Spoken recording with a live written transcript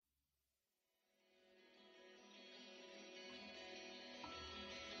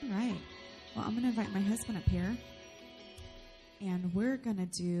right. Well, I'm going to invite my husband up here. And we're going to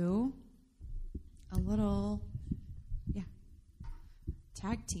do a little,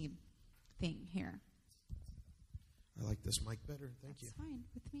 tag team thing here. I like this mic better. Thank you. That's fine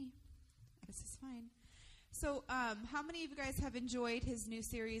with me. This is fine. So, how many of you guys have enjoyed his new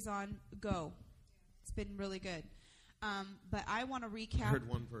series on Go? It's been really good. But I want to recap. I heard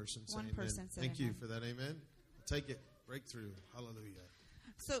one person say amen. Say Thank amen. you for that amen. I'll take it. Breakthrough. Hallelujah.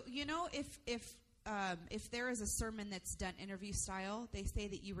 So, if there is a sermon that's done interview style, they say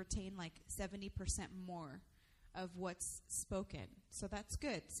that you retain like 70% more of what's spoken. So that's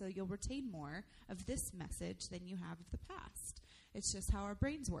good. So you'll retain more of this message than you have of the past. It's just how our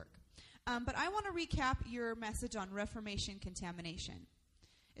brains work. But I want to recap your message on Reformation contamination.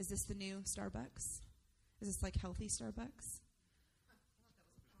 Is this the new Starbucks? Is this like healthy Starbucks?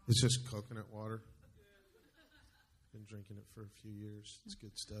 It's just coconut water. Been drinking it for a few years. It's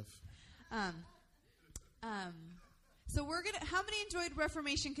good stuff. So how many enjoyed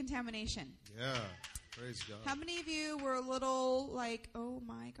Reformation contamination? Yeah. Praise God. How many of you were a little like, oh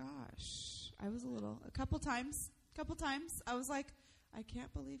my gosh? I was a couple times. I was like, I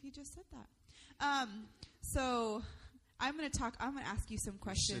can't believe you just said that. So I'm going to ask you some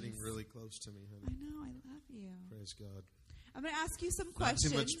questions. You're sitting really close to me, honey. I know, I love you. Praise God. I'm going to ask you some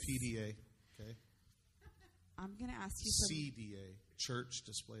questions. Not too much PDA, okay? I'm going to ask you some. CDA, Church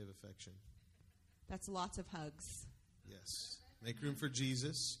Display of Affection. That's lots of hugs. Yes. Make room for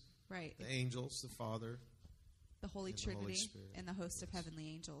Jesus. Right. The angels, the Father, the Holy Trinity, and the host of heavenly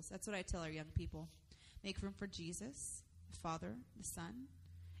angels. That's what I tell our young people. Make room for Jesus, the Father, the Son,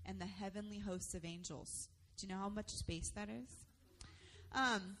 and the heavenly hosts of angels. Do you know how much space that is?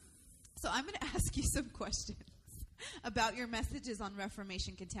 So I'm going to ask you some questions about your messages on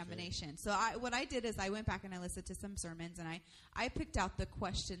Reformation contamination. Okay. So what I did is I went back and I listened to some sermons, and I picked out the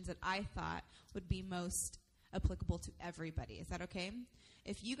questions that I thought would be most applicable to everybody. Is that okay?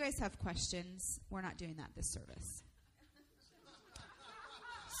 If you guys have questions, we're not doing that this service.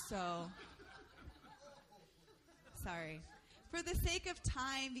 So, sorry. For the sake of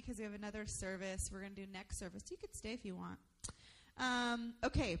time, because we have another service, we're going to do next service. You could stay if you want.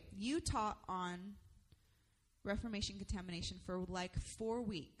 Okay, you taught on Reformation contamination for like 4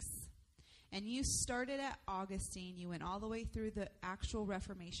 weeks. And you started at Augustine. You went all the way through the actual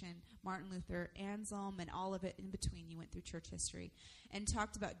Reformation, Martin Luther, Anselm, and all of it in between. You went through church history and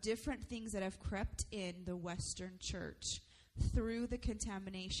talked about different things that have crept in the Western church through the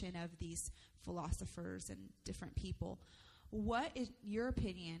contamination of these philosophers and different people. What, in your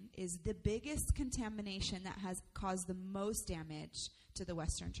opinion, is the biggest contamination that has caused the most damage to the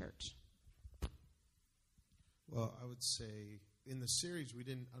Western church? Well, I would say in the series, I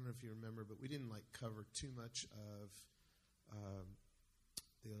don't know if you remember, but we didn't cover too much of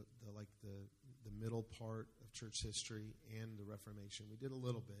the middle part of church history and the Reformation. We did a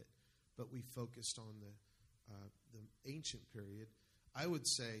little bit, but we focused on the ancient period. I would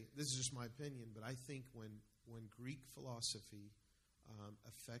say, this is just my opinion, but I think when Greek philosophy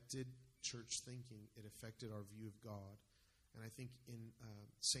affected church thinking, it affected our view of God. And I think in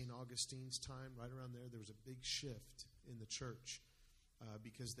St. Augustine's time, right around there was a big shift in the church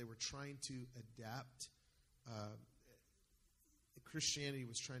because they were trying to adapt. Christianity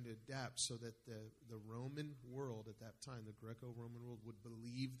was trying to adapt so that the Roman world at that time, the Greco-Roman world, would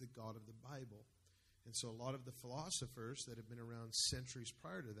believe the God of the Bible. And so a lot of the philosophers that had been around centuries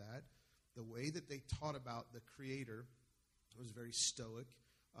prior to that, the way that they taught about the Creator was very stoic.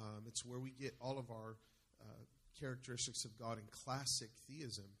 It's where we get all of our characteristics of God in classic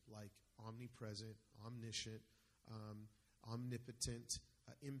theism, like omnipresent, omniscient, omnipotent,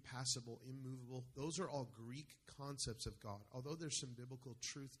 impassible, immovable. Those are all Greek concepts of God. Although there's some biblical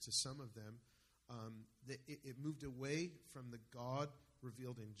truth to some of them, it moved away from the God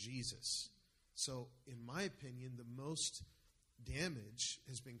revealed in Jesus. So, in my opinion, the most damage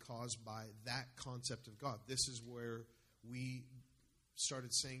has been caused by that concept of God. This is where we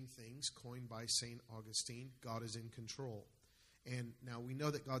started saying things coined by St. Augustine. God is in control. And now we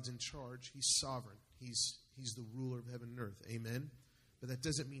know that God's in charge. He's sovereign. He's the ruler of heaven and earth. Amen? But that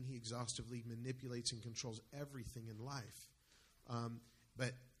doesn't mean he exhaustively manipulates and controls everything in life.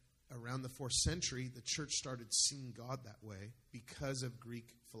 But around the 4th century, the church started seeing God that way because of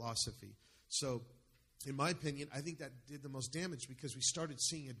Greek philosophy. So, in my opinion, I think that did the most damage because we started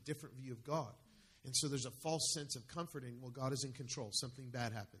seeing a different view of God. And so there's a false sense of comfort in, well, God is in control. Something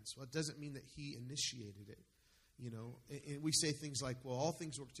bad happens. Well, it doesn't mean that he initiated it. And we say things like, well, all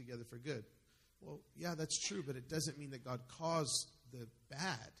things work together for good. Well, yeah, that's true, but it doesn't mean that God caused the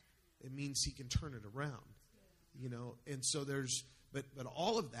bad. It means he can turn it around. And so there's But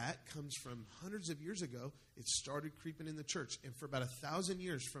all of that comes from hundreds of years ago. It started creeping in the church. And for about 1,000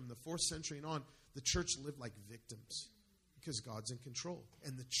 years, from the 4th century and on, the church lived like victims because God's in control.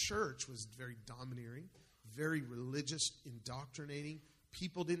 And the church was very domineering, very religious, indoctrinating.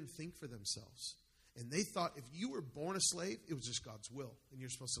 People didn't think for themselves. And they thought if you were born a slave, it was just God's will. And you're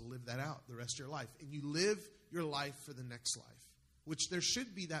supposed to live that out the rest of your life. And you live your life for the next life, which there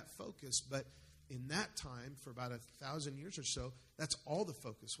should be that focus. But in that time, for about 1,000 years or so, that's all the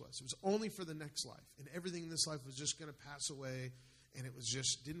focus was. It was only for the next life. And everything in this life was just going to pass away. And it was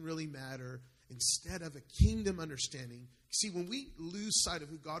just didn't really matter. Instead of a kingdom understanding. See, when we lose sight of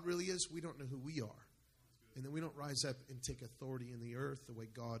who God really is, we don't know who we are. And then we don't rise up and take authority in the earth the way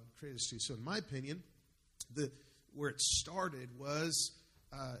God created us to. So in my opinion, where it started was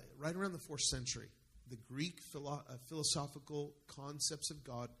right around the 4th century. The Greek philosophical concepts of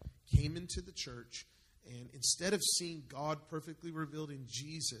God came into the church. And instead of seeing God perfectly revealed in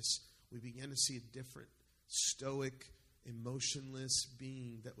Jesus, we began to see a different, stoic, emotionless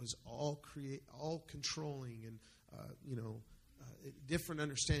being that was all controlling and, different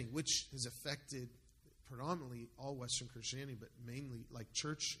understanding, which has affected predominantly all Western Christianity, but mainly like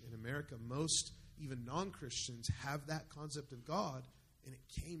church in America. Most, even non-Christians, have that concept of God, and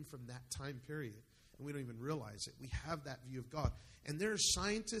it came from that time period. And we don't even realize it. We have that view of God. And there are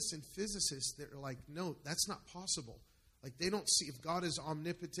scientists and physicists that are like, no, that's not possible. Like they don't see, if God is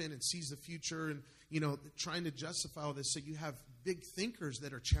omnipotent and sees the future and, trying to justify all this. So you have big thinkers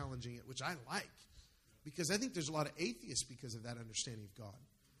that are challenging it, which I like. Because I think there's a lot of atheists because of that understanding of God.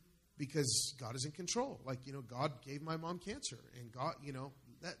 Because God is in control. Like, God gave my mom cancer. And God,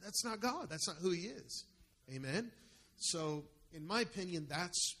 that's not God. That's not who he is. Amen? So, in my opinion,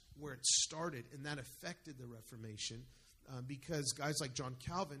 that's where it started. And that affected the Reformation. Because guys like John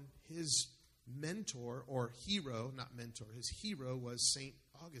Calvin, his mentor, or hero, not mentor, his hero was St.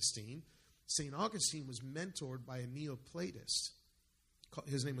 Augustine. St. Augustine was mentored by a Neoplatist.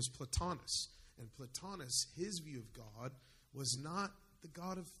 His name was Plotinus. And Plotinus, his view of God was not the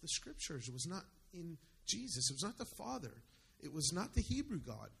God of the Scriptures. It was not in Jesus. It was not the Father. It was not the Hebrew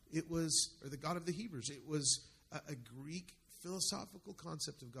God. It was, or the God of the Hebrews. It was a Greek philosophical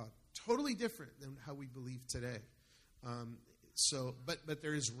concept of God. Totally different than how we believe today. But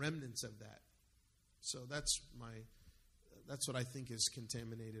there is remnants of that. So that's what I think has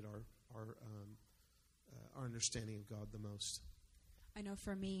contaminated our understanding of God the most. I know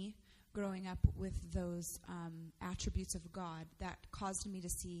for me, growing up with those attributes of God, that caused me to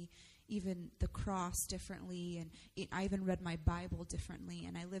see even the cross differently, and I even read my Bible differently,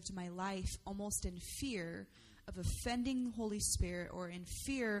 and I lived my life almost in fear of offending the Holy Spirit, or in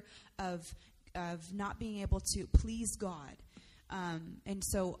fear of not being able to please God. And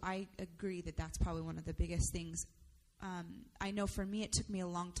so I agree that that's probably one of the biggest things. I know for me, it took me a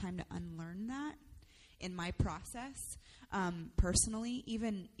long time to unlearn that in my process. Personally,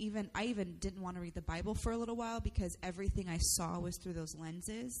 I even didn't want to read the Bible for a little while because everything I saw was through those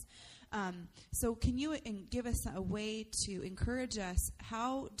lenses. So can you give us a way to encourage us?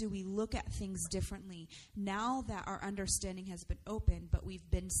 How do we look at things differently now that our understanding has been opened, but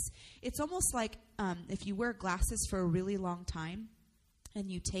it's almost like if you wear glasses for a really long time and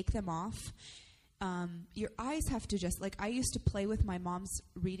you take them off, your eyes have to just, like I used to play with my mom's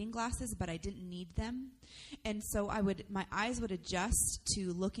reading glasses, but I didn't need them. And so my eyes would adjust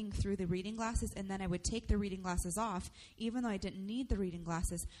to looking through the reading glasses, and then I would take the reading glasses off. Even though I didn't need the reading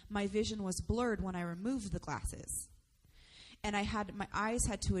glasses, my vision was blurred when I removed the glasses. And my eyes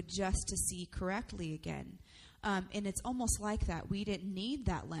had to adjust to see correctly again. And it's almost like that. We didn't need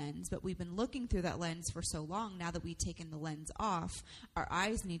that lens, but we've been looking through that lens for so long. Now that we've taken the lens off, our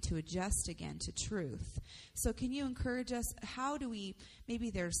eyes need to adjust again to truth. So can you encourage us? How do we, maybe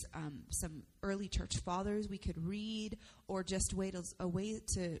there's some early church fathers we could read, or just a way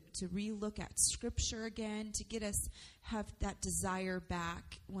to relook at Scripture again, to get us have that desire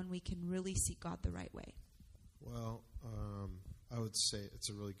back when we can really seek God the right way? Well, I would say it's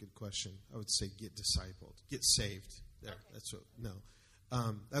a really good question. I would say get discipled, get saved. There, okay. That's what. No,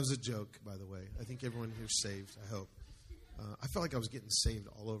 that was a joke, by the way. I think everyone here's saved. I hope. I felt like I was getting saved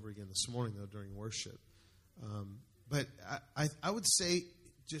all over again this morning, though, during worship. But I would say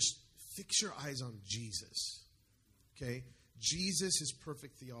just fix your eyes on Jesus. Okay, Jesus is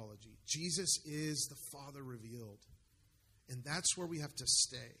perfect theology. Jesus is the Father revealed, and that's where we have to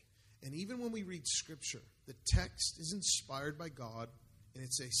stay. And even when we read Scripture, the text is inspired by God, and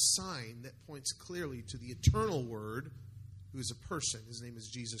it's a sign that points clearly to the eternal Word, who is a person. His name is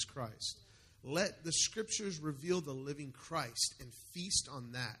Jesus Christ. Let the Scriptures reveal the living Christ and feast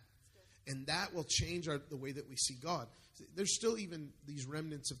on that. And that will change the way that we see God. There's still even these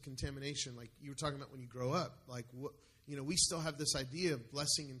remnants of contamination, like you were talking about when you grow up. Like, we still have this idea of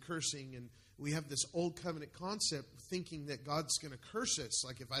blessing and cursing, and we have this old covenant concept thinking that God's going to curse us,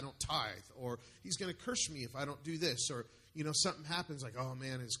 like if I don't tithe, or he's going to curse me if I don't do this, or, something happens like, oh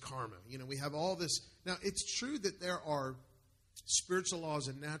man, it's karma. We have all this. Now, it's true that there are spiritual laws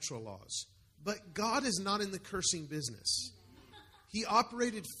and natural laws, but God is not in the cursing business. He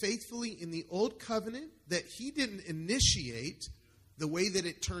operated faithfully in the old covenant that he didn't initiate the way that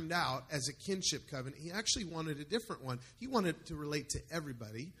it turned out as a kinship covenant. He actually wanted a different one. He wanted it to relate to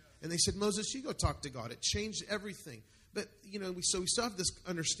everybody. And they said, Moses, you go talk to God. It changed everything. But, we still have this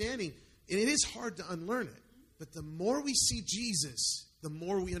understanding, and it is hard to unlearn it. But the more we see Jesus, the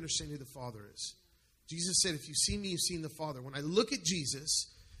more we understand who the Father is. Jesus said, if you see me, you've seen the Father. When I look at Jesus,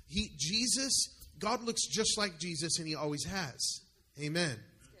 God looks just like Jesus, and he always has. Amen.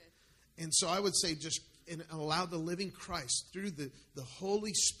 And so I would say and allow the living Christ through the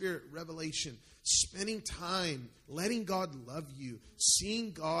Holy Spirit revelation, spending time, letting God love you,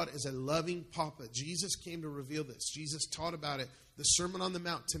 seeing God as a loving Papa. Jesus came to reveal this. Jesus taught about it. The Sermon on the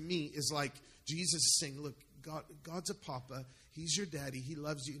Mount to me is like Jesus is saying, look, God's a Papa. He's your daddy. He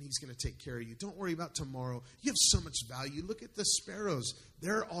loves you, and he's going to take care of you. Don't worry about tomorrow. You have so much value. Look at the sparrows.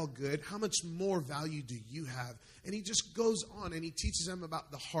 They're all good. How much more value do you have? And he just goes on, and he teaches them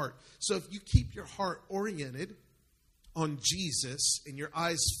about the heart. So if you keep your heart oriented on Jesus and your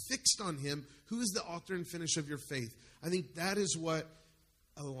eyes fixed on him, who is the author and finisher of your faith, I think that is what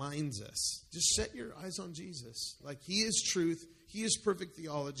aligns us. Just set your eyes on Jesus. Like, he is truth. He is perfect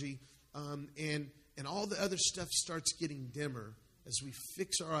theology. And all the other stuff starts getting dimmer as we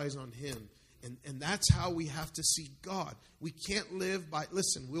fix our eyes on him. And that's how we have to see God. We can't live by,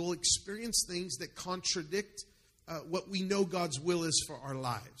 listen, we'll experience things that contradict what we know God's will is for our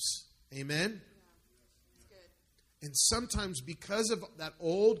lives. Amen? Yeah. And sometimes because of that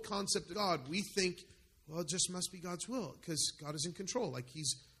old concept of God, we think, well, it just must be God's will because God is in control.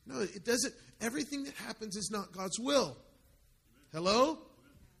 No, it doesn't. Everything that happens is not God's will. Hello?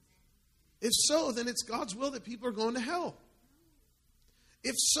 If so, then it's God's will that people are going to hell.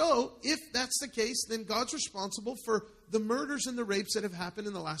 If that's the case, then God's responsible for the murders and the rapes that have happened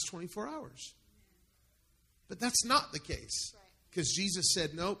in the last 24 hours. But that's not the case. Because Jesus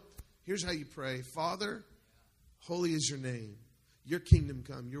said, nope, here's how you pray. Father, holy is your name. Your kingdom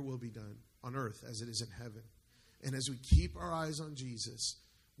come, your will be done on earth as it is in heaven. And as we keep our eyes on Jesus,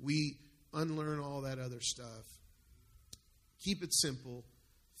 we unlearn all that other stuff. Keep it simple.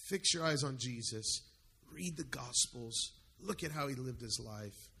 Fix your eyes on Jesus. Read the Gospels. Look at how he lived his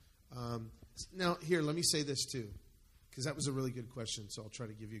life. Now, here, let me say this too, because that was a really good question, so I'll try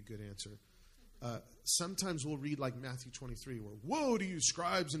to give you a good answer. Sometimes we'll read like Matthew 23, where, woe to you,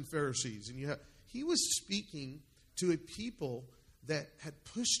 scribes and Pharisees. And he was speaking to a people that had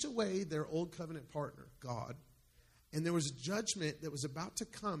pushed away their old covenant partner, God. And there was a judgment that was about to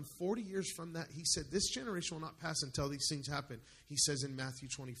come 40 years from that. He said, this generation will not pass until these things happen, he says in Matthew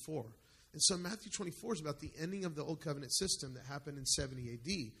 24. And so Matthew 24 is about the ending of the old covenant system that happened in 70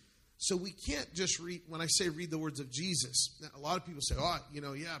 AD. So we can't just read, when I say read the words of Jesus, now, a lot of people say,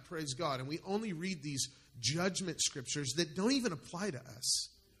 praise God. And we only read these judgment scriptures that don't even apply to us.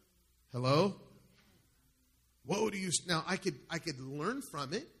 Hello? Woe to you. Now, I could learn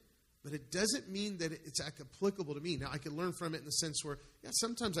from it, but it doesn't mean that it's applicable to me. Now, I could learn from it in the sense where,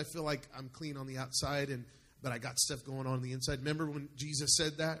 sometimes I feel like I'm clean on the outside, but I got stuff going on the inside. Remember when Jesus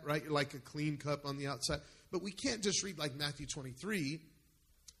said that, right? You're like a clean cup on the outside. But we can't just read like Matthew 23.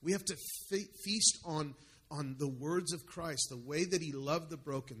 We have to feast on the words of Christ, the way that he loved the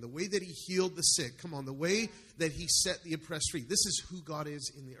broken, the way that he healed the sick. Come on, the way that he set the oppressed free. This is who God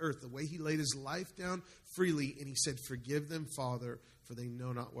is in the earth, the way he laid his life down freely, and he said, forgive them, Father, for they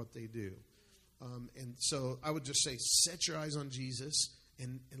know not what they do. And so I would just say, set your eyes on Jesus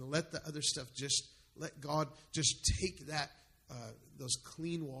and let the other stuff let God just take that, those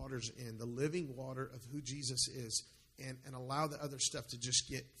clean waters and the living water of who Jesus is and allow the other stuff to just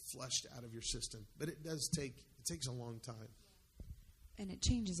get flushed out of your system. But it takes a long time. And it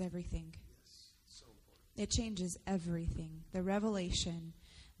changes everything. Yes, so important. It changes everything. The revelation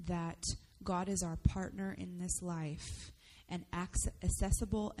that God is our partner in this life and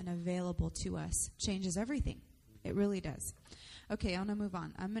accessible and available to us changes everything. It really does. Okay, I'm going to move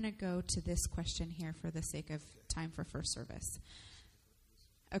on. I'm going to go to this question here for the sake of time for first service.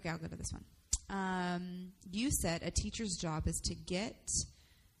 Okay, I'll go to this one. You said a teacher's job is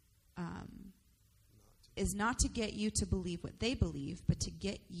not to get you to believe what they believe, but to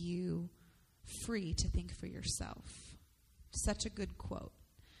get you free to think for yourself. Such a good quote.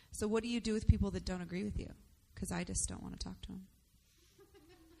 So what do you do with people that don't agree with you? Because I just don't want to talk to them.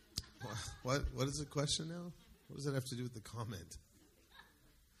 What is the question now? What does that have to do with the comment?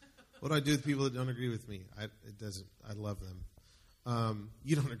 What do I do with people that don't agree with me? It doesn't. I love them.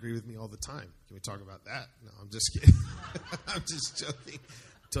 You don't agree with me all the time. Can we talk about that? No, I'm just kidding. I'm just joking.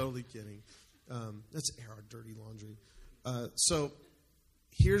 Totally kidding. Let's air our dirty laundry. So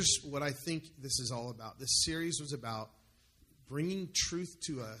here's what I think this is all about. This series was about bringing truth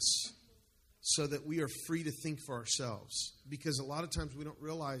to us so that we are free to think for ourselves. Because a lot of times we don't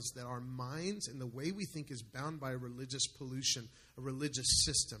realize that our minds and the way we think is bound by a religious pollution, a religious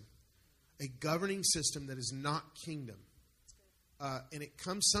system, a governing system that is not kingdom. And it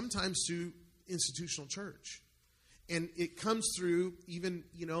comes sometimes through institutional church. And it comes through even,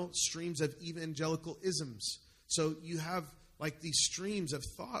 streams of evangelical isms. So you have like these streams of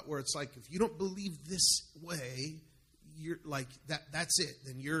thought where it's like, if you don't believe this way, you're like that's it.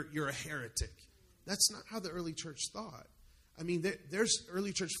 Then you're a heretic. That's not how the early church thought. I mean, there's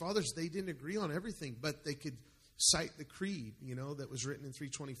early church fathers, they didn't agree on everything, but they could cite the creed, that was written in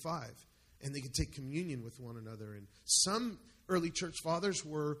 325. And they could take communion with one another. And some early church fathers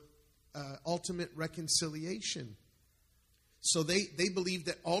were ultimate reconciliation. So they believed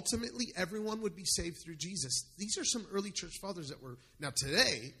that ultimately everyone would be saved through Jesus. These are some early church fathers that were... Now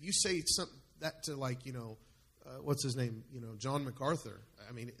today, you say that to what's his name? John MacArthur.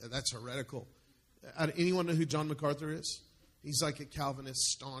 I mean, that's heretical. Anyone know who John MacArthur is? He's like a Calvinist,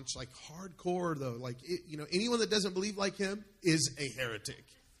 staunch, like hardcore though. Anyone that doesn't believe like him is a heretic.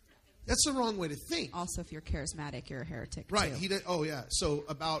 That's the wrong way to think. Also, if you're charismatic, you're a heretic, right? too. So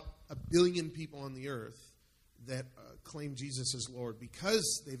about 1 billion people on the earth that claim Jesus as Lord,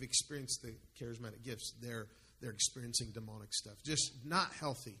 because they've experienced the charismatic gifts, they're experiencing demonic stuff. Just not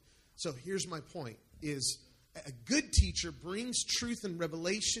healthy. So here's my point, is a good teacher brings truth and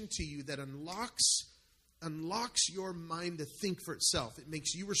revelation to you that unlocks your mind to think for itself. It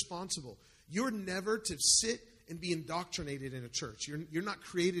makes you responsible. You're never to sit and be indoctrinated in a church. You're not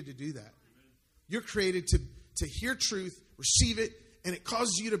created to do that. You're created to hear truth, receive it, and it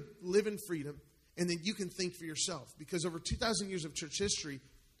causes you to live in freedom, and then you can think for yourself. Because over 2,000 years of church history,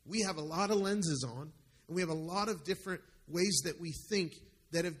 we have a lot of lenses on, and we have a lot of different ways that we think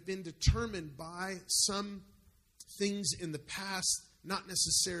that have been determined by some things in the past, not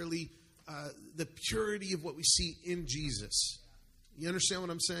necessarily the purity of what we see in Jesus. You understand what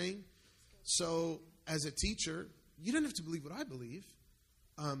I'm saying? So, as a teacher, you don't have to believe what I believe.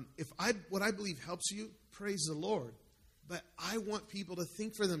 What I believe helps you, praise the Lord. But I want people to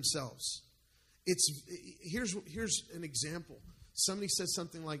think for themselves. Here's an example. Somebody says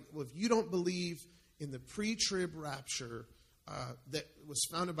something like, well, if you don't believe in the pre-trib rapture that was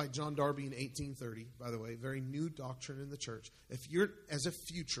founded by John Darby in 1830, by the way, very new doctrine in the church. If you're as a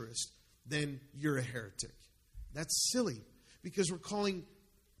futurist, then you're a heretic. That's silly, because we're calling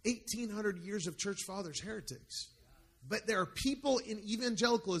 1,800 years of church fathers heretics. But there are people in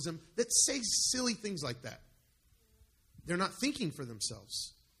evangelicalism that say silly things like that. They're not thinking for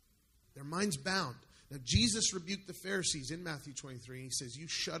themselves. Their mind's bound. Now, Jesus rebuked the Pharisees in Matthew 23, and he says, you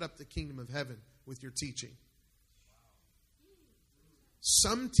shut up the kingdom of heaven with your teaching.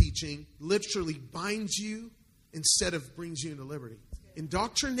 Some teaching literally binds you instead of brings you into liberty.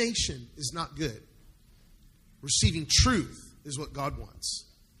 Indoctrination is not good. Receiving truth is what God wants.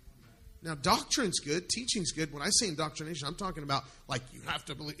 Now, doctrine's good, teaching's good. When I say indoctrination, I'm talking about like you have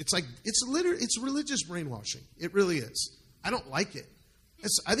to believe. It's like it's religious brainwashing. It really is. I don't like it.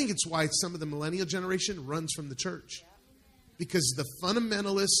 I think it's why some of the millennial generation runs from the church, because the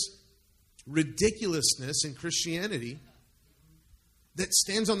fundamentalist ridiculousness in Christianity that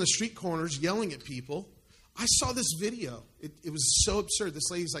stands on the street corners yelling at people. I saw this video. It was so absurd. This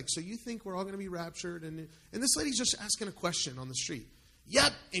lady's like, so you think we're all going to be raptured? And this lady's just asking a question on the street.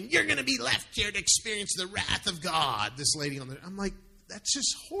 Yep, and you're going to be left here to experience the wrath of God. This lady I'm like, that's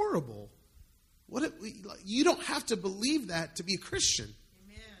just horrible. You don't have to believe that to be a Christian.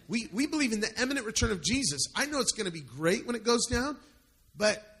 Amen. We believe in the imminent return of Jesus. I know it's going to be great when it goes down,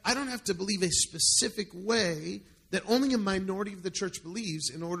 but I don't have to believe a specific way that only a minority of the church believes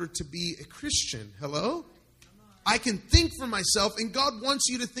in order to be a Christian. Hello? I can think for myself, and God wants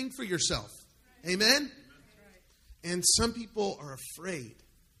you to think for yourself. Amen? And some people are afraid,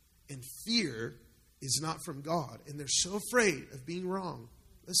 and fear is not from God, and they're so afraid of being wrong.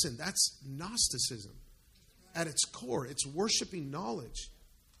 Listen, that's Gnosticism. At its core, it's worshiping knowledge.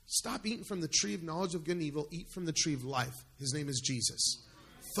 Stop eating from the tree of knowledge of good and evil. Eat from the tree of life. His name is Jesus.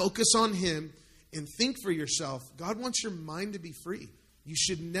 Focus on him and think for yourself. God wants your mind to be free. You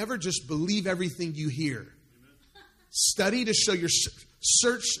should never just believe everything you hear. Study to show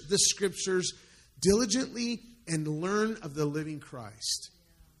search the scriptures diligently and learn of the living Christ.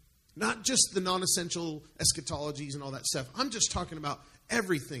 Not just the non-essential eschatologies and all that stuff. I'm just talking about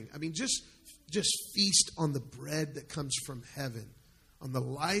everything. I mean, just feast on the bread that comes from heaven, on the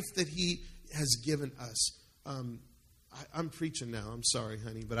life that he has given us. I'm preaching now. I'm sorry,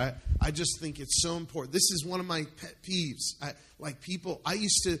 honey, but I just think it's so important. This is one of my pet peeves. I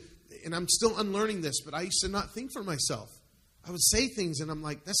used to, and I'm still unlearning this, but I used to not think for myself. I would say things, and I'm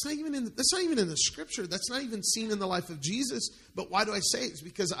like, that's not even in the scripture. That's not even seen in the life of Jesus. But why do I say it? It's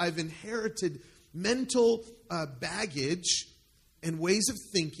because I've inherited mental baggage and ways of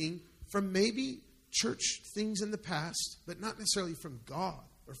thinking from maybe church things in the past, but not necessarily from God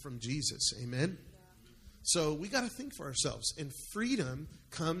or from Jesus. Amen? So we got to think for ourselves. And freedom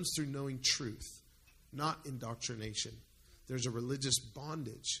comes through knowing truth, not indoctrination. There's a religious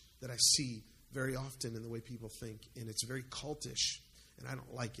bondage that I see very often in the way people think, and it's very cultish, and I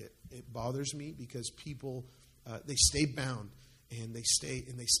don't like it. It bothers me because people, they stay bound, and they stay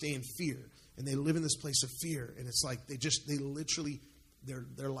in fear, and they live in this place of fear, and it's like they literally,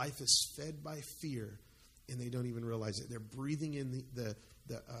 their life is fed by fear, and they don't even realize it. They're breathing in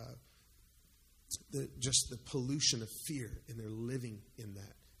just the pollution of fear, and they're living in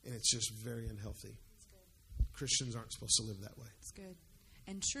that, and it's just very unhealthy. Christians aren't supposed to live that way. It's good.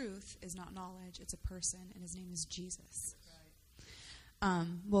 And truth is not knowledge, it's a person, and his name is Jesus. Right.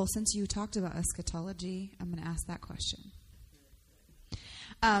 Well, since you talked about eschatology, I'm going to ask that question.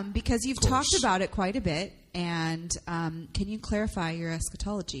 Because you've talked about it quite a bit, and can you clarify your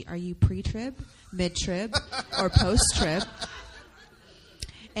eschatology? Are you pre-trib, mid-trib, or post-trib?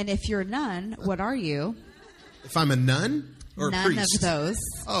 And if you're none, what are you? If I'm a nun or a priest? None of those.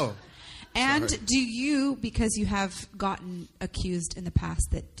 Oh. And sorry. do you, because you have gotten accused in the past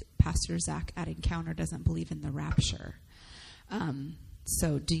that Pastor Zach at Encounter doesn't believe in the rapture.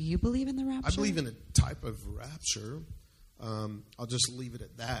 So do you believe in the rapture? I believe in a type of rapture. I'll just leave it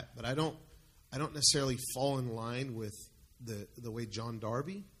at that. But I don't necessarily fall in line with the way John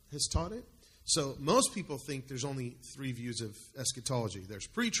Darby has taught it. So most people think there's only 3 views of eschatology. There's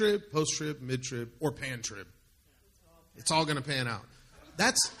pre-trib, post-trib, mid-trib, or pan-trib. It's all going to pan out.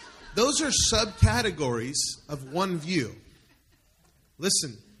 Those are subcategories of one view.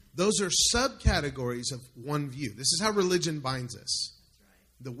 Listen, those are subcategories of one view. This is how religion binds us.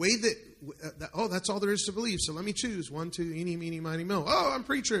 The way that that's all there is to believe. So let me choose 1, 2, eeny, meeny, miny, mo. Oh, I'm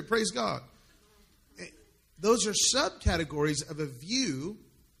pre-trib. Praise God. Those are subcategories of a view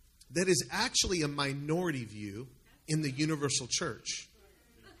that is actually a minority view in the universal church.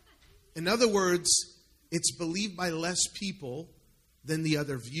 In other words, it's believed by less people than the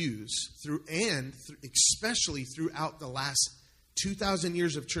other views, especially throughout the last 2,000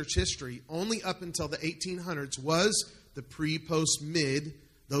 years of church history. Only up until the 1800s was the pre, post, mid,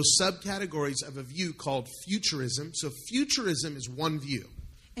 those subcategories of a view called futurism. So futurism is one view.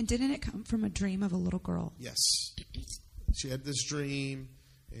 And didn't it come from a dream of a little girl? Yes. She had this dream,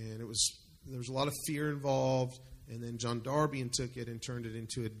 and there was a lot of fear involved, and then John Darby took it and turned it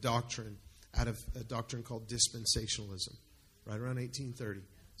into a doctrine out of a doctrine called dispensationalism. Right around 1830.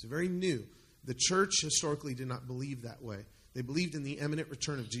 It's very new. The church historically did not believe that way. They believed in the imminent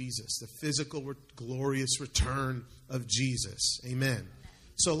return of Jesus, the physical, glorious return of Jesus. Amen.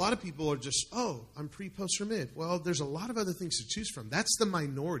 So a lot of people are just, I'm pre, post, or mid. Well, there's a lot of other things to choose from. That's the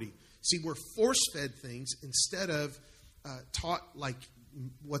minority. See, we're force-fed things instead of taught like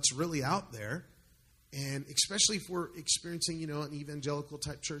what's really out there. And especially if we're experiencing, an evangelical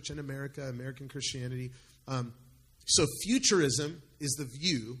type church in America, American Christianity. So futurism is the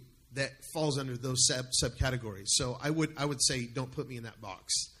view that falls under those subcategories. So I would say, don't put me in that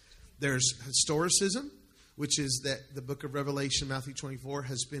box. There's historicism, which is that the book of Revelation, Matthew 24,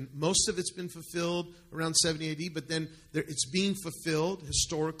 most of it's been fulfilled around 70 AD, but then it's being fulfilled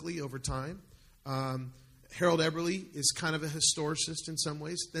historically over time. Harold Eberle is kind of a historicist in some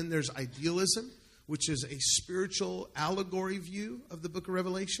ways. Then there's idealism, which is a spiritual allegory view of the book of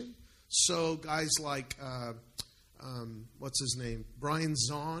Revelation. So guys like what's his name? Brian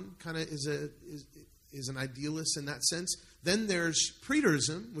Zahn kind of is an idealist in that sense. Then there's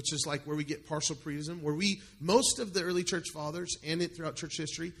preterism, which is like where we get partial preterism, where most of the early church fathers and throughout church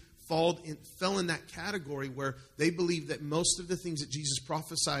history fell in that category where they believed that most of the things that Jesus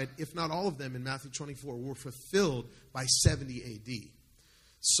prophesied, if not all of them in Matthew 24, were fulfilled by 70 AD.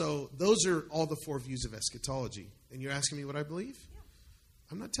 So those are all the 4 views of eschatology. And you're asking me what I believe? Yeah.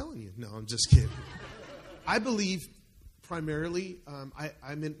 I'm not telling you. No, I'm just kidding. I believe primarily,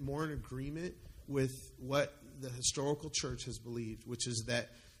 I'm more in agreement with what the historical church has believed, which is that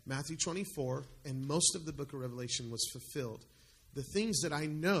Matthew 24 and most of the book of Revelation was fulfilled. The things that I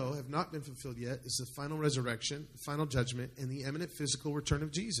know have not been fulfilled yet is the final resurrection, the final judgment, and the imminent physical return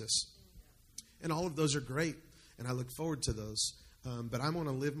of Jesus. And all of those are great, and I look forward to those. But I want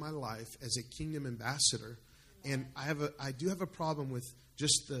to live my life as a kingdom ambassador. And I do have a problem with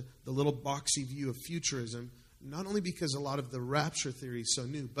just the little boxy view of futurism, not only because a lot of the rapture theory is so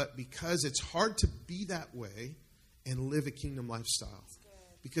new, but because it's hard to be that way and live a kingdom lifestyle.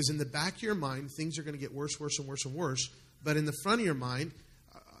 Because in the back of your mind, things are going to get worse, worse, and worse, and worse. But in the front of your mind,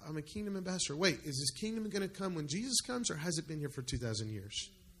 I'm a kingdom ambassador. Wait, is this kingdom going to come when Jesus comes, or has it been here for 2,000 years?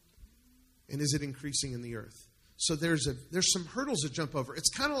 And is it increasing in the earth? So there's some hurdles to jump over. It's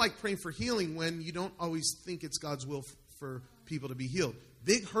kind of like praying for healing when you don't always think it's God's will for people to be healed.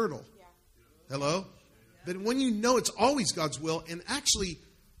 Big hurdle. Hello? But when you know it's always God's will, and actually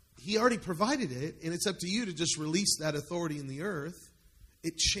He already provided it, and it's up to you to just release that authority in the earth,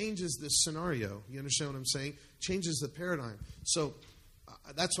 it changes this scenario. You understand what I'm saying? Changes the paradigm. So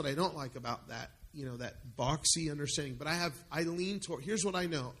that's what I don't like about that, that boxy understanding. But I lean toward, here's what I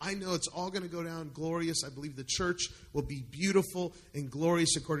know. I know it's all going to go down glorious. I believe the church will be beautiful and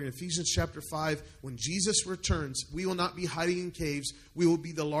glorious according to Ephesians chapter 5. When Jesus returns, we will not be hiding in caves. We will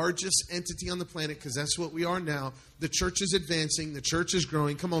be the largest entity on the planet because that's what we are now. The church is advancing. The church is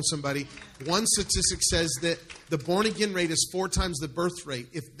growing. Come on, somebody. One statistic says that the born-again rate is 4 times the birth rate.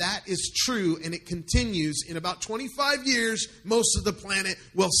 If that is true and it continues, in about 25 years, most of the planet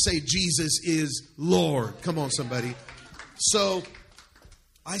will say Jesus is Lord. Come on, somebody. So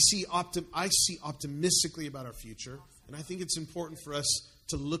I see optimistically about our future, and I think it's important for us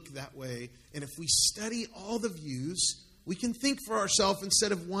to look that way. And if we study all the views, we can think for ourselves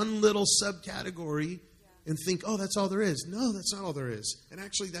instead of one little subcategory and think, oh, that's all there is. No, that's not all there is. And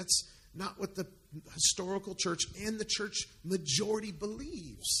actually, that's not what the historical church and the church majority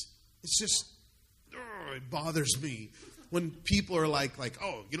believes. It's just, it bothers me when people are like,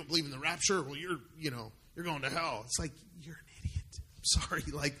 oh, you don't believe in the rapture? Well, you're going to hell. It's like, you're an idiot. I'm sorry.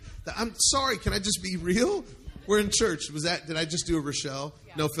 I'm sorry. Can I just be real? We're in church. Did I just do a Rochelle?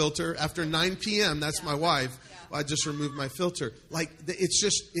 Yeah. No filter? After 9 p.m., that's my wife. Yeah. I just removed my filter.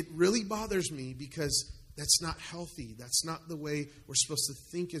 It really bothers me because that's not healthy. That's not the way we're supposed to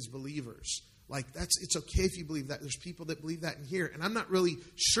think as believers. It's okay if you believe that. There's people that believe that in here. And I'm not really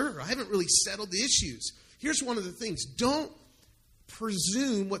sure. I haven't really settled the issues. Here's one of the things. Don't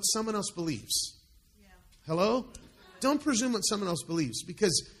presume what someone else believes. Yeah. Hello? Don't presume what someone else believes.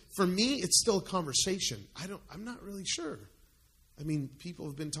 Because for me, it's still a conversation. I'm not really sure. I mean, people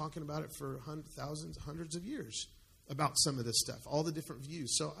have been talking about it for thousands, hundreds of years about some of this stuff, all the different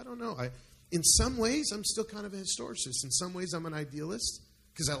views. So I don't know. In some ways, I'm still kind of a historicist. In some ways, I'm an idealist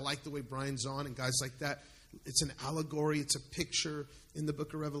because I like the way Brian Zahn and guys like that. It's an allegory. It's a picture in the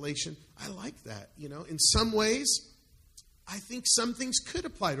book of Revelation. I like that. In some ways, I think some things could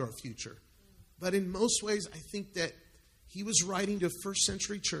apply to our future. But in most ways, I think that he was writing to a first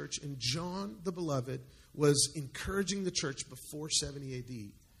century church, and John the Beloved was encouraging the church before 70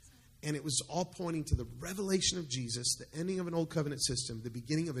 AD. And it was all pointing to the revelation of Jesus, the ending of an old covenant system, the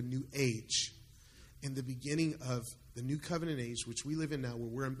beginning of a new age, and the beginning of the new covenant age, which we live in now, where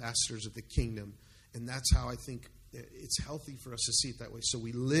we're ambassadors of the kingdom. And that's how I think it's healthy for us to see it that way. So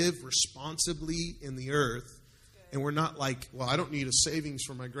we live responsibly in the earth, and we're not like, well, I don't need a savings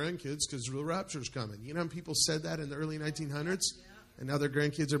for my grandkids because the rapture's coming. You know how people said that in the early 1900s? And now their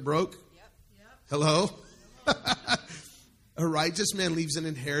grandkids are broke? Hello? A righteous man leaves an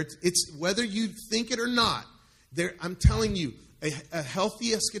inheritance. It's whether you think it or not. I'm telling you, a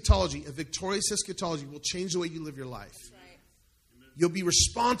healthy eschatology, a victorious eschatology will change the way you live your life. Right. You'll be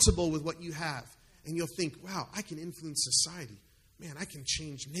responsible with what you have. And you'll think, wow, I can influence society. Man, I can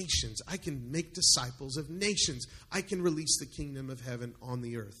change nations. I can make disciples of nations. I can release the kingdom of heaven on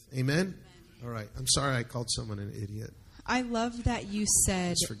the earth. Amen? Amen. All right. I'm sorry I called someone an idiot. I love that you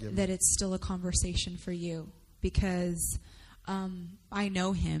said that it's still a conversation for you because I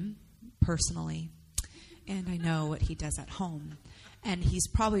know him personally, and I know what he does at home. And he's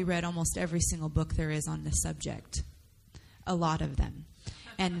probably read almost every single book there is on this subject, a lot of them,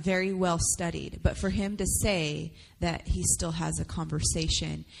 and very well studied. But for him to say that he still has a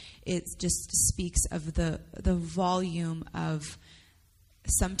conversation, it just speaks of the volume of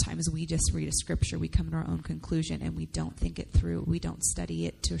sometimes we just read a scripture, we come to our own conclusion, and we don't think it through. We don't study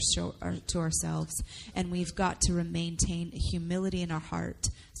it to ourselves. And we've got to maintain humility in our heart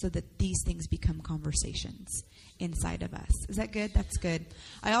so that these things become conversations inside of us. Is that good? That's good.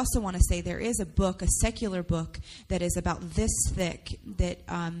 I also want to say there is a book, a secular book, that is about this thick, that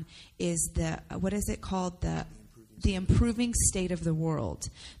is what is it called? the improving state of the world.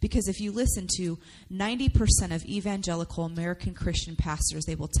 Because if you listen to 90% of evangelical American Christian pastors,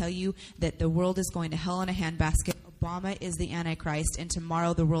 they will tell you that the world is going to hell in a handbasket. Obama is the Antichrist, and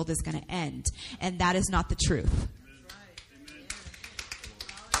tomorrow the world is going to end. And that is not the truth.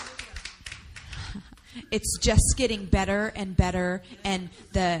 It's just getting better and better, and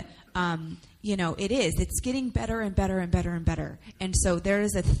it's getting better and better and better and better. And so there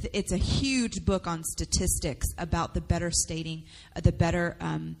is it's a huge book on statistics about the better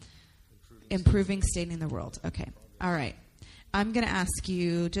improving stating the world. Okay. All right. I'm going to ask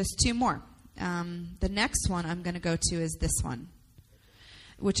you just two more. The next one I'm going to go to is this one,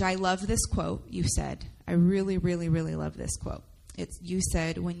 which I love this quote you said. I really, really, really love this quote. You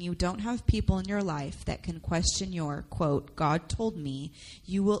said, when you don't have people in your life that can question your, quote, God told me,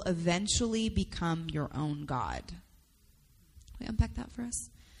 you will eventually become your own God. Can we unpack that for us?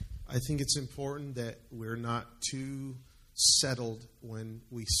 I think it's important that we're not too settled when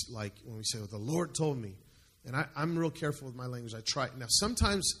we say, well, the Lord told me. And I'm real careful with my language. I try. Now,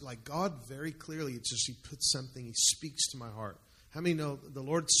 sometimes, like God very clearly, it's just He puts something, He speaks to my heart. How many know the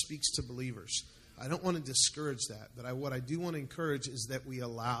Lord speaks to believers? I don't want to discourage that, but what I do want to encourage is that we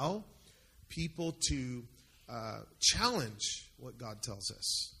allow people to challenge what God tells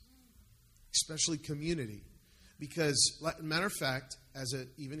us, especially community. Because, matter of fact,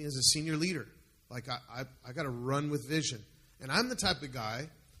 even as a senior leader, like I got to run with vision. And I'm the type of guy,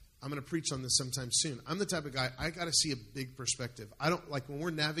 I'm going to preach on this sometime soon. I'm the type of guy, I got to see a big perspective. I don't like when we're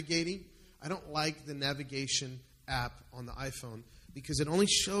navigating, I don't like the navigation app on the iPhone because it only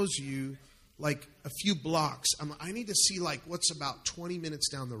shows you like a few blocks. I need to see like what's about 20 minutes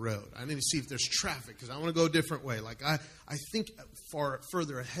down the road. I need to see if there's traffic because I want to go a different way. Like I think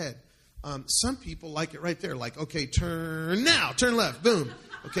further ahead. Some people like it right there. Like, okay, turn now, turn left, boom.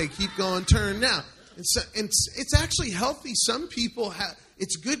 Okay, keep going, turn now. And it's actually healthy. Some people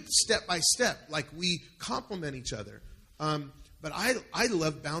it's good step by step. Like we complement each other. But I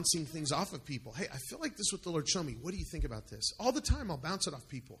love bouncing things off of people. Hey, I feel like this is what the Lord showed me. What do you think about this? All the time I'll bounce it off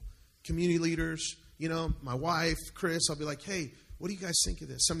people. Community leaders, my wife, Chris, I'll be like, hey, what do you guys think of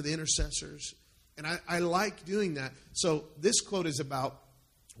this? Some of the intercessors. And I like doing that. So this quote is about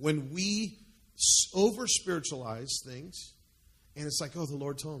when we over-spiritualize things, and it's like, oh, the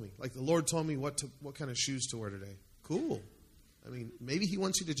Lord told me. Like the Lord told me what kind of shoes to wear today. Cool. I mean, maybe He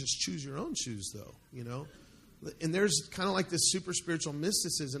wants you to just choose your own shoes, though, And there's kind of like this super spiritual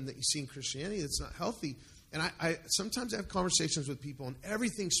mysticism that you see in Christianity that's not healthy. And I sometimes have conversations with people on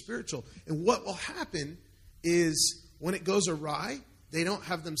everything spiritual. And what will happen is when it goes awry, they don't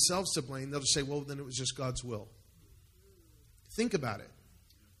have themselves to blame. They'll just say, well, then it was just God's will. Think about it.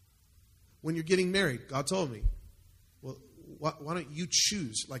 When you're getting married, God told me, well, why don't you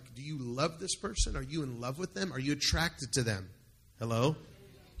choose? Like, do you love this person? Are you in love with them? Are you attracted to them? Hello?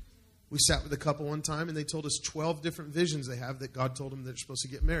 We sat with a couple one time, and they told us 12 different visions they have that God told them they're supposed to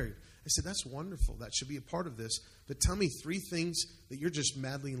get married. I said, that's wonderful. That should be a part of this. But tell me 3 things that you're just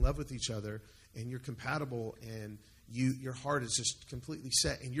madly in love with each other, and you're compatible, and your heart is just completely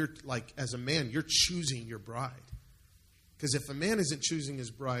set. And you're like, as a man, you're choosing your bride. Because if a man isn't choosing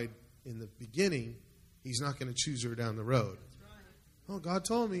his bride in the beginning, he's not going to choose her down the road. Oh, God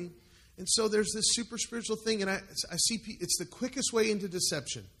told me. And so there's this super spiritual thing, and I see it's the quickest way into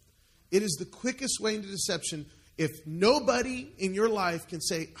deception. It is the quickest way into deception. If nobody in your life can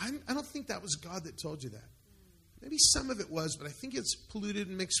say, I don't think that was God that told you that. Maybe some of it was, but I think it's polluted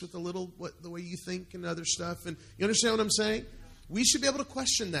and mixed with a little the way you think and other stuff. And you understand what I'm saying? We should be able to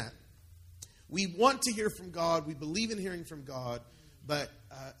question that. We want to hear from God. We believe in hearing from God. But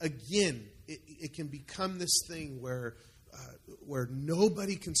again, it can become this thing where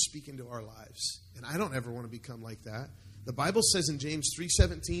nobody can speak into our lives. And I don't ever want to become like that. The Bible says in James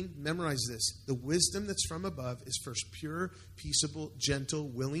 3:17, memorize this, the wisdom that's from above is first pure, peaceable, gentle,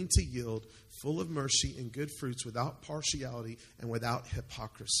 willing to yield, full of mercy and good fruits, without partiality and without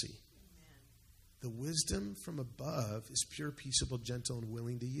hypocrisy. Amen. The wisdom from above is pure, peaceable, gentle, and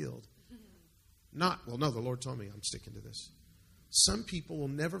willing to yield. No, the Lord told me I'm sticking to this. Some people will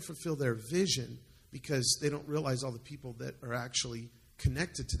never fulfill their vision because they don't realize all the people that are actually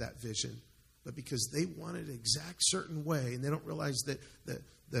connected to that vision. But because they want it an exact certain way, and they don't realize that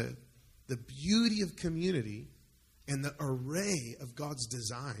the beauty of community and the array of God's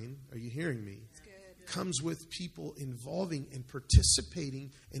design, are you hearing me, comes with people involving and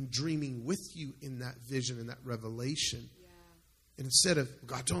participating and dreaming with you in that vision and that revelation. Yeah. And instead of,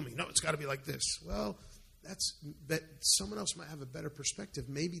 God told me, no, it's got to be like this. Well, but someone else might have a better perspective.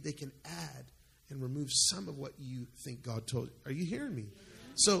 Maybe they can add and remove some of what you think God told you. Are you hearing me?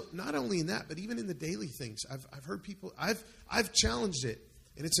 So not only in that, but even in the daily things, I've heard people, I've challenged it.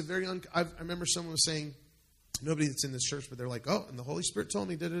 And it's a very, I remember someone was saying, nobody that's in this church, but they're like, oh, and the Holy Spirit told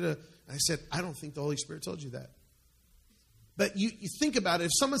me, da-da-da. And I said, I don't think the Holy Spirit told you that. But you think about it.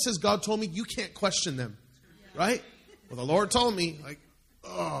 If someone says, God told me, you can't question them, right? Well, the Lord told me, like,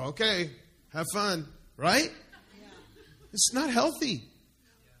 oh, okay, have fun, right? It's not healthy.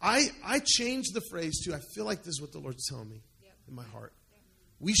 I changed the phrase to, I feel like this is what the Lord's telling me in my heart.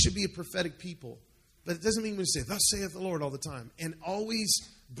 We should be a prophetic people. But it doesn't mean we say, thus saith the Lord all the time. And always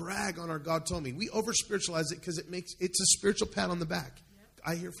brag on our God told me. We over-spiritualize it because it's a spiritual pat on the back.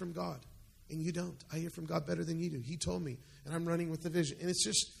 I hear from God, and you don't. I hear from God better than you do. He told me, and I'm running with the vision. And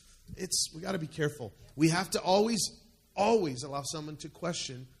we got to be careful. We have to always allow someone to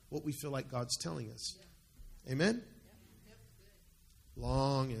question what we feel like God's telling us. Amen?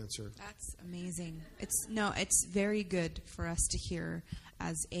 Long answer. That's amazing. It's very good for us to hear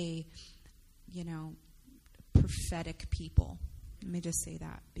as a, prophetic people. Let me just say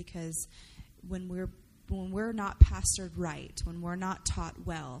that, because when we're not pastored right, when we're not taught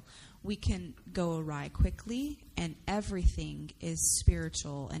well, we can go awry quickly, and everything is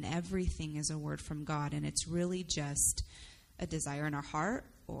spiritual and everything is a word from God, and it's really just a desire in our heart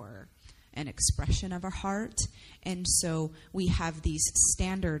or an expression of our heart. And so we have these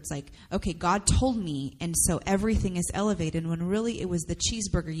standards like, okay, God told me, and so everything is elevated, when really it was the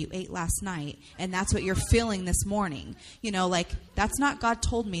cheeseburger you ate last night, and that's what you're feeling this morning. That's not God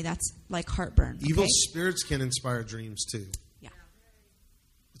told me, that's like heartburn. Okay? Evil spirits can inspire dreams too. Yeah.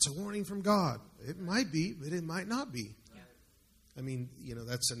 It's a warning from God. It might be, but it might not be. Yeah. I mean,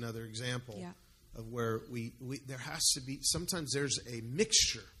 that's another example of where we there has to be, sometimes there's a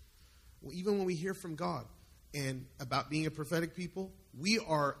mixture. Even when we hear from God and about being a prophetic people, we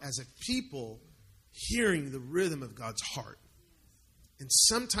are, as a people, hearing the rhythm of God's heart. And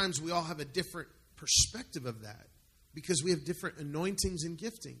sometimes we all have a different perspective of that because we have different anointings and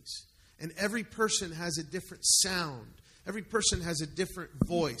giftings. And every person has a different sound. Every person has a different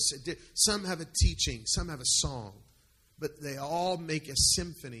voice. Some have a teaching. Some have a song. But they all make a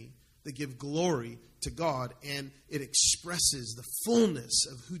symphony that give glory to God, and it expresses the fullness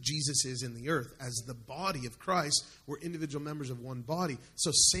of who Jesus is in the earth. As the body of Christ, we're individual members of one body. So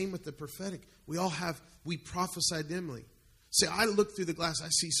same with the prophetic. We prophesy dimly. Say, I look through the glass, I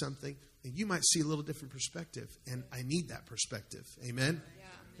see something, and you might see a little different perspective, and I need that perspective. Amen? Yeah.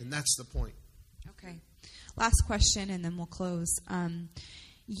 And that's the point. Okay. Last question, and then we'll close.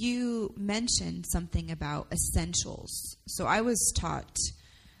 You mentioned something about essentials. So I was taught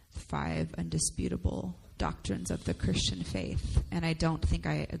 5 undisputable doctrines of the Christian faith, and I don't think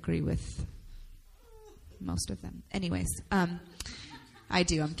I agree with most of them. Anyways, I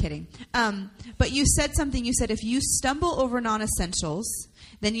do, I'm kidding. But you said something, you said if you stumble over non-essentials,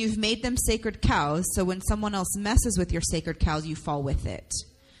 then you've made them sacred cows, so when someone else messes with your sacred cows, you fall with it.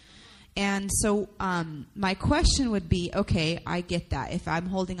 And so my question would be, okay, I get that. If I'm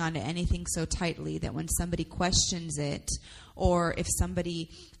holding on to anything so tightly that when somebody questions it, or if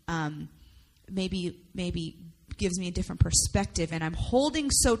somebody maybe gives me a different perspective, and I'm holding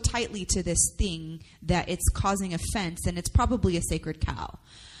so tightly to this thing that it's causing offense, then it's probably a sacred cow.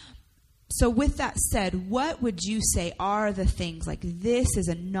 So with that said, what would you say are the things, like this is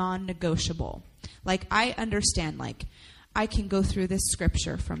a non-negotiable? Like I understand, like I can go through this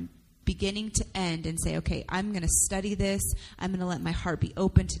scripture from beginning to end and say, okay, I'm going to study this. I'm going to let my heart be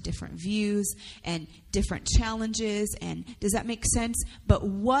open to different views and different challenges. And does that make sense? But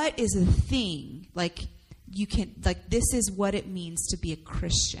what is a thing this is what it means to be a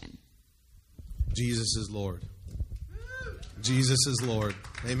Christian? Jesus is Lord. Jesus is Lord.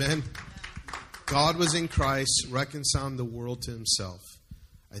 Amen. God was in Christ, reconciling the world to himself.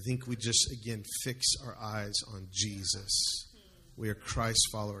 I think we just, again, fix our eyes on Jesus. We are Christ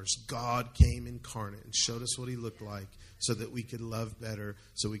followers. God came incarnate and showed us what he looked like so that we could love better,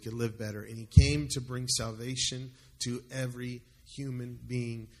 so we could live better. And he came to bring salvation to every human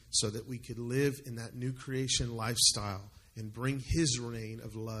being so that we could live in that new creation lifestyle and bring his reign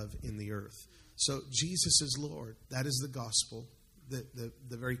of love in the earth. So Jesus is Lord. That is the gospel. The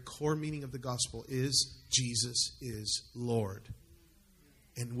very core meaning of the gospel is Jesus is Lord.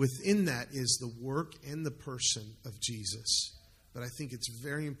 And within that is the work and the person of Jesus. But I think it's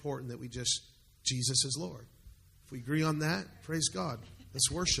very important that Jesus is Lord. If we agree on that, praise God. Let's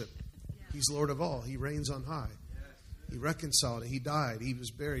worship. He's Lord of all. He reigns on high. He reconciled it. He died. He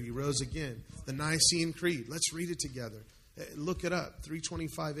was buried. He rose again. The Nicene Creed. Let's read it together. Look it up.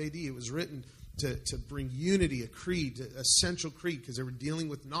 325 AD. It was written to bring unity, a creed, a central creed, because they were dealing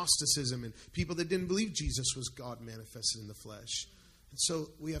with Gnosticism and people that didn't believe Jesus was God manifested in the flesh. And so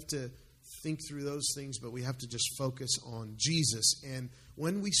we have to think through those things, but we have to just focus on Jesus. And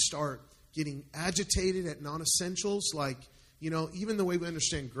when we start getting agitated at non-essentials, like, even the way we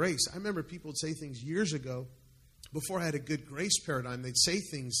understand grace. I remember people would say things years ago, before I had a good grace paradigm, they'd say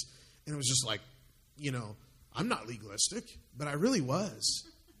things, and it was just like, I'm not legalistic, but I really was.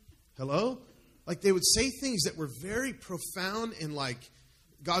 Hello? Like, they would say things that were very profound and like,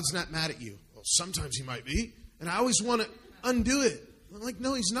 God's not mad at you. Well, sometimes he might be. And I always want to undo it. I'm like,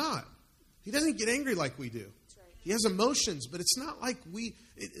 no, he's not. He doesn't get angry like we do. He has emotions, but it's not like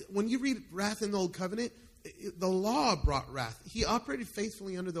when you read wrath in the Old Covenant, the law brought wrath. He operated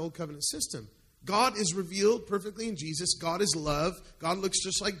faithfully under the Old Covenant system. God is revealed perfectly in Jesus. God is love. God looks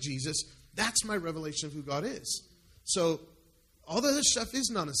just like Jesus. That's my revelation of who God is. So all the other stuff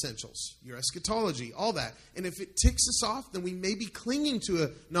is non-essentials. Your eschatology, all that. And if it ticks us off, then we may be clinging to a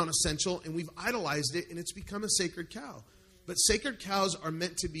non-essential and we've idolized it and it's become a sacred cow. But sacred cows are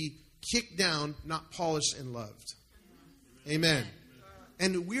meant to be kicked down, not polished and loved. Amen.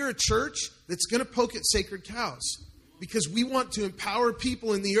 And we're a church that's going to poke at sacred cows because we want to empower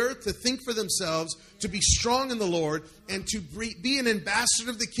people in the earth to think for themselves, to be strong in the Lord, and to be an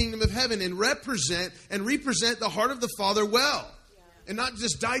ambassador of the kingdom of heaven and represent the heart of the Father well. And not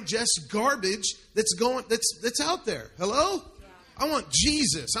just digest garbage that's out there. Hello? I want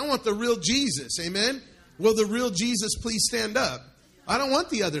Jesus. I want the real Jesus. Amen? Will the real Jesus please stand up? I don't want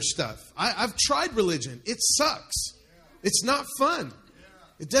the other stuff. I've tried religion. It sucks. It's not fun.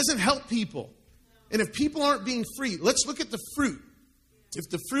 It doesn't help people. And if people aren't being free, let's look at the fruit. If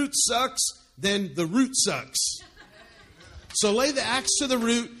the fruit sucks, then the root sucks. So lay the axe to the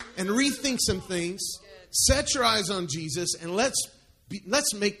root and rethink some things. Set your eyes on Jesus and let's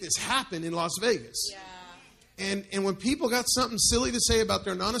make this happen in Las Vegas. And when people got something silly to say about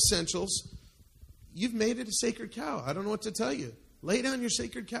their non-essentials, you've made it a sacred cow. I don't know what to tell you. Lay down your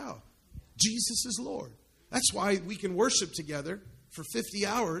sacred cow. Jesus is Lord. That's why we can worship together for 50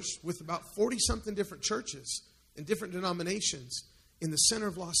 hours with about 40-something different churches and different denominations in the center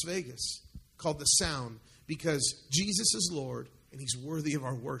of Las Vegas called The Sound, because Jesus is Lord and he's worthy of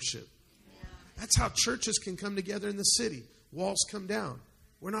our worship. That's how churches can come together in the city. Walls come down.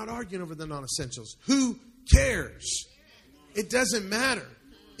 We're not arguing over the non-essentials. Who cares? It doesn't matter.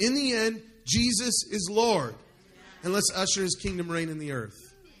 In the end, Jesus is Lord. And let's usher his kingdom reign in the earth.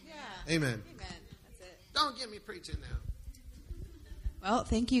 Yeah. Amen. That's it. Don't get me preaching now. Well,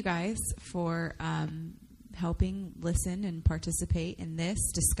 thank you guys for helping listen and participate in this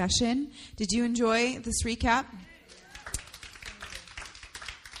discussion. Did you enjoy this recap?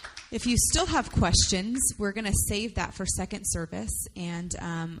 If you still have questions, we're going to save that for second service. And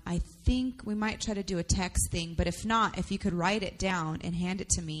I think we might try to do a text thing. But if not, if you could write it down and hand it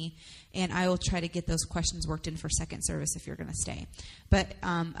to me, and I will try to get those questions worked in for second service if you're going to stay. But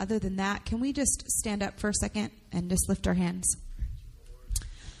other than that, can we just stand up for a second and just lift our hands?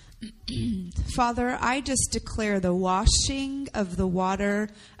 Father, I just declare the washing of the water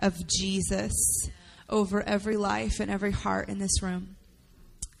of Jesus over every life and every heart in this room.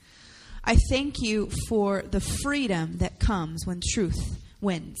 I thank you for the freedom that comes when truth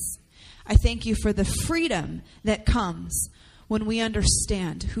wins. I thank you for the freedom that comes when we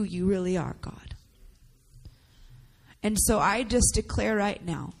understand who you really are, God. And so I just declare right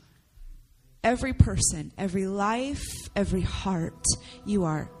now, every person, every life, every heart, you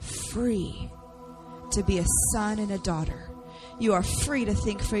are free to be a son and a daughter. You are free to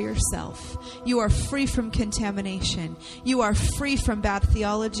think for yourself. You are free from contamination. You are free from bad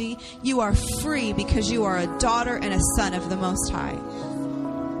theology. You are free because you are a daughter and a son of the Most High.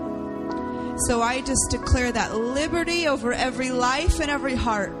 So I just declare that liberty over every life and every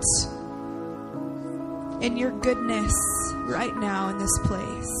heart in your goodness right now in this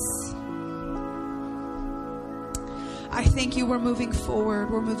place. I thank you. We're moving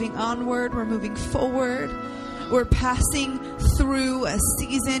forward. We're moving onward. We're moving forward. We're passing through a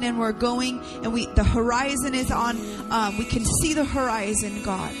season and we're going and the horizon is on. We can see the horizon,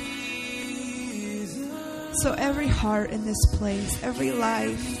 God. So every heart in this place, every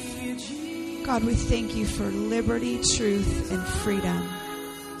life, God, we thank you for liberty, truth, and freedom.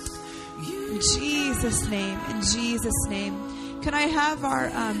 In Jesus' name, in Jesus' name. Can I have our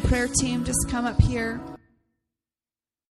prayer team just come up here?